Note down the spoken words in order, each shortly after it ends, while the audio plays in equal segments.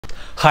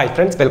Hi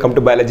friends, welcome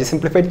to Biology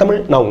Simplified Tamil.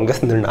 நான் உங்க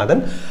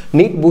Sinthanathan.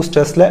 NEET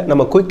Boostersல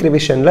நம்ம குயிக்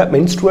ரிவிஷன்ல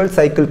menstrual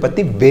cycle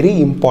பத்தி very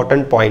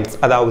important points,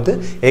 அதாவது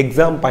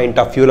exam point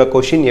of viewல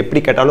question எப்படி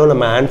கேட்டாலும்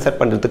நம்ம ஆன்சர்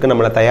பண்றதுக்கு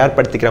நம்மள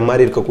தயார்படுத்திக்கிற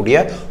மாதிரி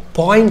இருக்கக்கூடிய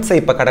பாயிண்ட்ஸை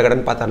இப்ப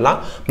கடகடன் பார்த்தறலாம்.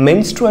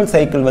 menstrual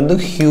cycle வந்து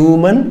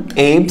human,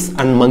 apes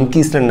and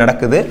monkeysல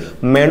நடக்குது.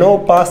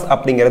 menopause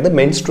அப்படிங்கிறது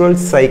menstrual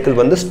cycle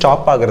வந்து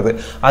ஸ்டாப் ஆகிறது.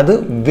 அது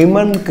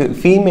womenக்கு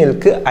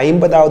ஃபீமேலுக்கு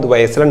 50வது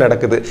வயசுல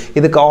நடக்குது.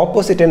 இதுக்கு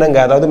ஆப்போசிட் என்னங்க,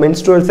 அதாவது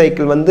menstrual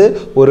cycle வந்து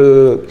ஒரு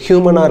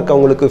ஹியூமனா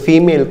இருக்கவங்களுக்கு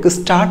ஃபீமேலுக்கு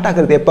ஸ்டார்ட்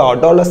ஆகுது எப்போ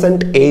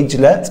அடாலசன்ட்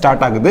ஏஜ்ல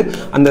ஸ்டார்ட் ஆகுது.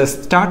 அந்த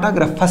ஸ்டார்ட்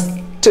ஆகுற ஃபர்ஸ்ட்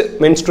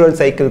menstrual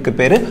cycle-க்கு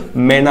பேரு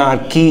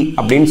menarche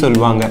அப்படினு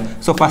சொல்வாங்க.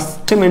 சோ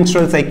ஃபர்ஸ்ட்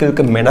menstrual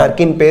cycle-க்கு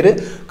menarche-ன் பேரு.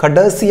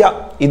 கடைசியா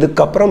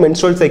இதுக்கு அப்புறம்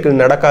menstrual cycle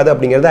நடக்காது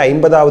அப்படிங்கிறது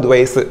 50வது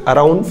வயசு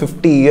அரௌண்ட்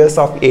 50 years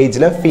of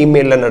age-ல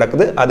ஃபீமேல்ல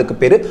நடக்குது. அதுக்கு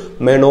பேரு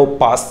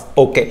menopause.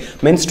 Okay,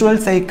 menstrual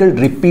cycle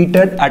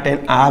repeated at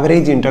an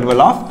average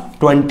interval of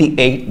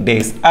 28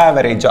 days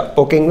ஆவரேஜா.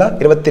 ஓகேங்களா,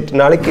 28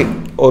 நாளைக்கு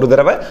ஒரு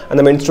தடவை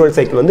அந்த menstrual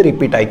cycle வந்து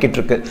ரிப்பீட் ஆகிட்டு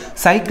இருக்கு.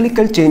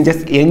 சைக்கிளிக்கல்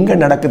சேஞ்சஸ் எங்க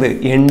நடக்குது?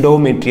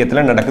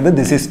 எண்டோமெட்ரியத்துல நடக்குது.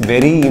 This is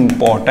very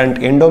important.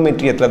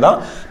 எண்டோமெட்ரியத்துல தான்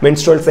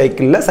menstrual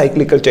cycleல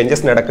சைக்கிளிக்கல்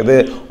சேஞ்சஸ் நடக்குது.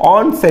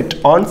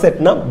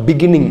 ஆன்செட்னா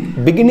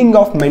பிகினிங்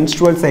ஆஃப்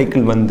menstrual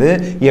cycle வந்து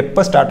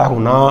எப்போ ஸ்டார்ட்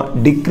ஆகும்னா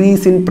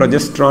டிக்ரீஸ் இன்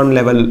ப்ரொஜெஸ்ட்ரான்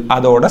லெவல்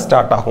அதோட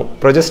ஸ்டார்ட் ஆகும்.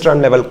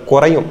 ப்ரொஜெஸ்ட்ரான் லெவல்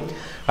குறையும்.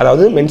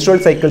 அதாவது menstrual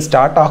cycle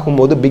ஸ்டார்ட்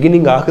ஆகும்போது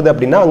பிகினிங் ஆகுது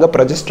அப்படின்னா அங்க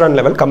progesterone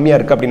லெவல் கம்மியா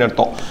இருக்கு அப்படின்னு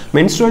அர்த்தம்.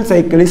 menstrual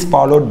cycle is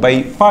followed by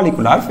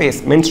follicular phase.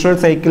 menstrual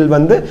cycle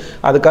வந்து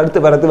அதுக்கு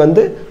அடுத்து வரது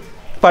வந்து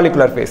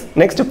follicular phase.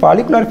 Next,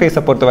 follicular phase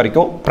பொறுத்த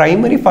வரைக்கும்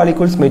primary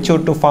follicles mature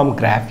to form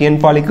Graafian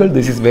follicle.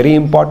 This is very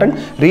important.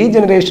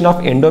 Regeneration of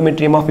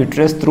endometrium of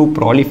uterus through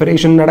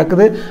proliferation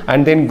நடக்குது.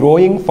 And then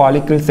growing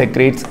follicle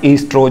secretes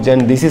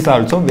estrogen. This is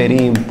also very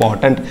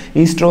important.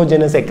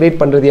 Estrogen secrete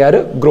பண்றது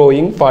யாரு?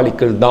 growing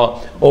follicle தான்.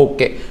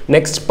 Okay,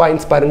 next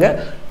points பாருங்க.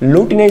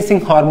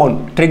 Luteinizing hormone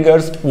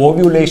triggers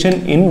ovulation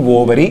in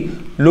ovary.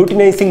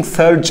 luteinizing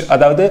surge,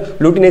 அதாவது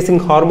luteinizing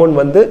hormone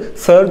வந்து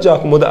surge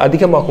ஆகும்போது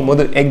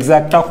அதிகமாகும்போது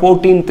எக்ஸாக்ட்டா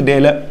 14th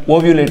டேல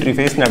ovulatory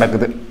phase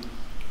நடக்குது.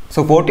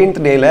 So 14th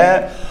டேல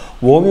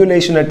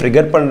ஓவியுலேஷனை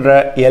ட்ரிகர் பண்ணுற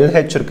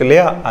LH இருக்கு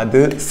இல்லையா, அது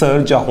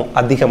சர்ஜ் ஆகும்,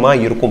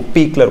 அதிகமாக இருக்கும்,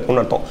 பீக்கில்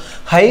இருக்கும்னு அர்த்தம்.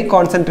 High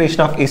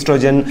concentration of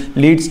oestrogen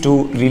leads to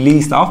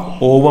release of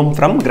ovum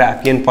from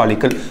Graafian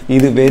follicle.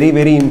 இது very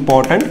very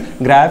important.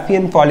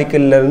 Graafian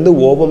ஃபாலிக்கல்லேருந்து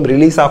ovum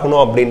release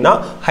ஆகணும் அப்படின்னா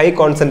high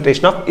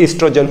concentration of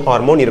oestrogen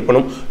hormone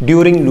இருக்கணும்.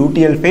 During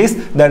luteal face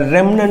the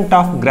remnant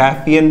of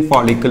Graafian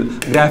follicle,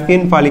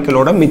 Graafian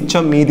ஃபாலிக்கலோட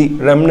மிச்சம் மீதி,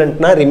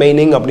 ரெம்னன்ட்னா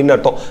remaining அப்படின்னு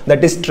அர்த்தம்,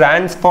 that is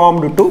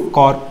transformed to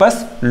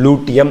corpus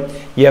luteum.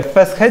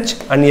 FSH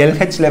and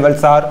LH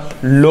levels are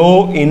low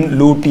in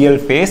luteal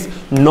phase.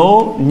 No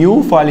new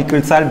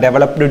follicles are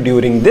developed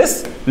during this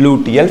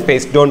luteal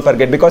phase. Don't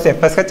forget, because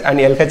FSH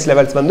and LH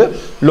levels வந்து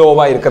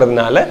லோவா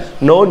இருக்கிறதுனால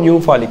no new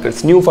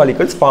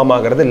follicles form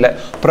ஆகிறது இல்லை.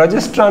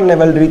 Progesterone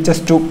level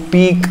reaches to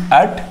peak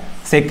at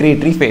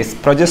secretory phase.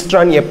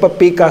 progesterone எப்ப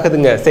peak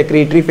ஆகுதுங்க?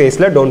 secretory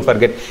phaseல. don't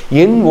forget,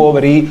 in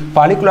ovary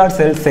follicular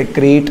cells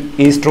secrete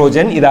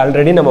estrogen. இது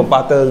already நம்ம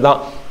பார்த்தது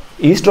தான்.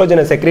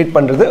 ஈஸ்ட்ரோஜனை செக்ரேட்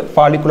பண்றது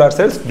follicular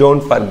cells,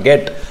 don't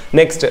forget.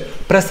 Next,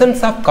 presence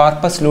of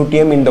corpus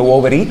luteum in the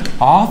ovary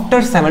after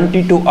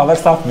 72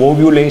 hours of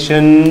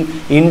ovulation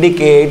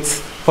indicates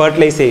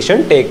fertilization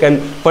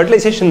taken.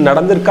 fertilization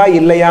நடந்திருக்கா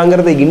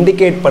இல்லையாங்கிறதை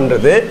indicate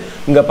பண்றது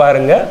இங்க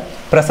பாருங்க.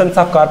 presence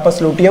of corpus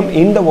luteum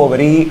in the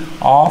ovary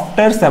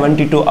after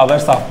 72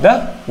 hours of the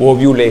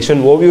ovulation.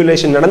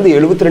 ovulation நடந்து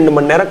 72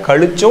 மணி நேரம்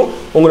கழிச்சும்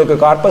உங்களுக்கு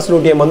corpus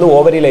luteum வந்து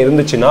ஓவரியில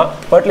இருந்துச்சுன்னா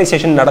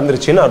fertilization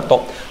நடந்துருச்சுன்னு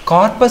அர்த்தம்.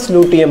 corpus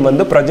luteum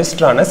வந்து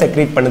progesterone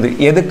செக்ரீட் பண்ணுது.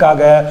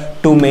 எதுக்காக?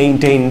 to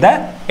maintain the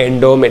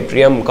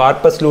endometrium.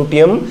 corpus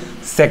luteum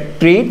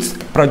secretes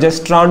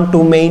progesterone to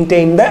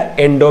maintain the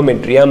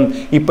endometrium.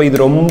 இப்போ இது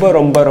ரொம்ப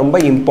ரொம்ப ரொம்ப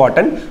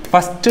இம்பார்ட்டன்ட்.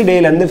 ஃபர்ஸ்ட்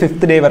டேல இருந்து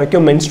 5th டே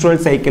வரைக்கும் menstrual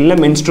cycle-ல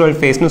menstrual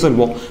phase னு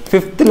சொல்வோம்.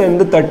 5th ல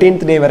இருந்து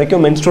 13th டே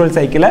வரைக்கும் menstrual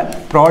cycle-ல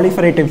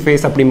proliferative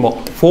phase அப்படிம்போம்.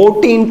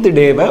 14th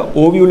டேவை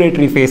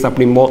ovulatory phase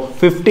அப்படிம்போம்.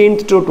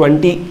 15th to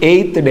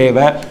 28th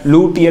டேவை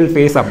luteal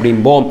phase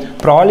அப்படிம்போம்.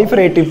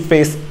 proliferative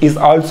phase is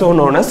also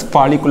known as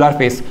follicular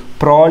phase.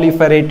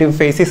 proliferative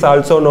phase is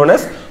also known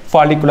as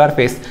follicular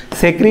phase.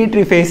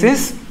 secretory phase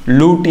is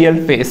luteal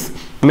phase.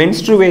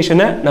 menstruation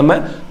நம்ம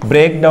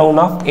breakdown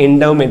of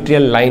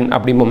endometrial line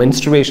அப்படிமோ.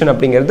 menstruation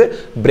அப்படிங்கிறது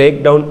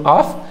breakdown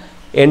of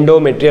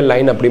endometrial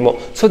line அப்படிமோ.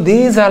 so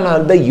these all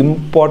are the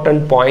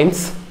important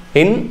points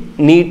in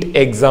NEET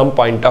exam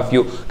point of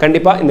view.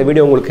 கண்டிப்பா இந்த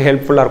video உங்களுக்கு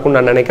ஹெல்ப்ஃபுல்லா இருக்கும்னு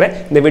நான் நினைக்கிறேன்.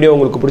 இந்த வீடியோ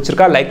உங்களுக்கு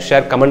பிடிச்சிருக்கா லைக்,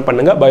 ஷேர், கமெண்ட்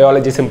பண்ணுங்க.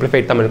 பயாலஜி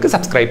சிம்பிளிஃபைட் தமிழுக்கு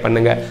சப்ஸ்கிரைப்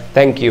பண்ணுங்க.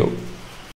 Thank you.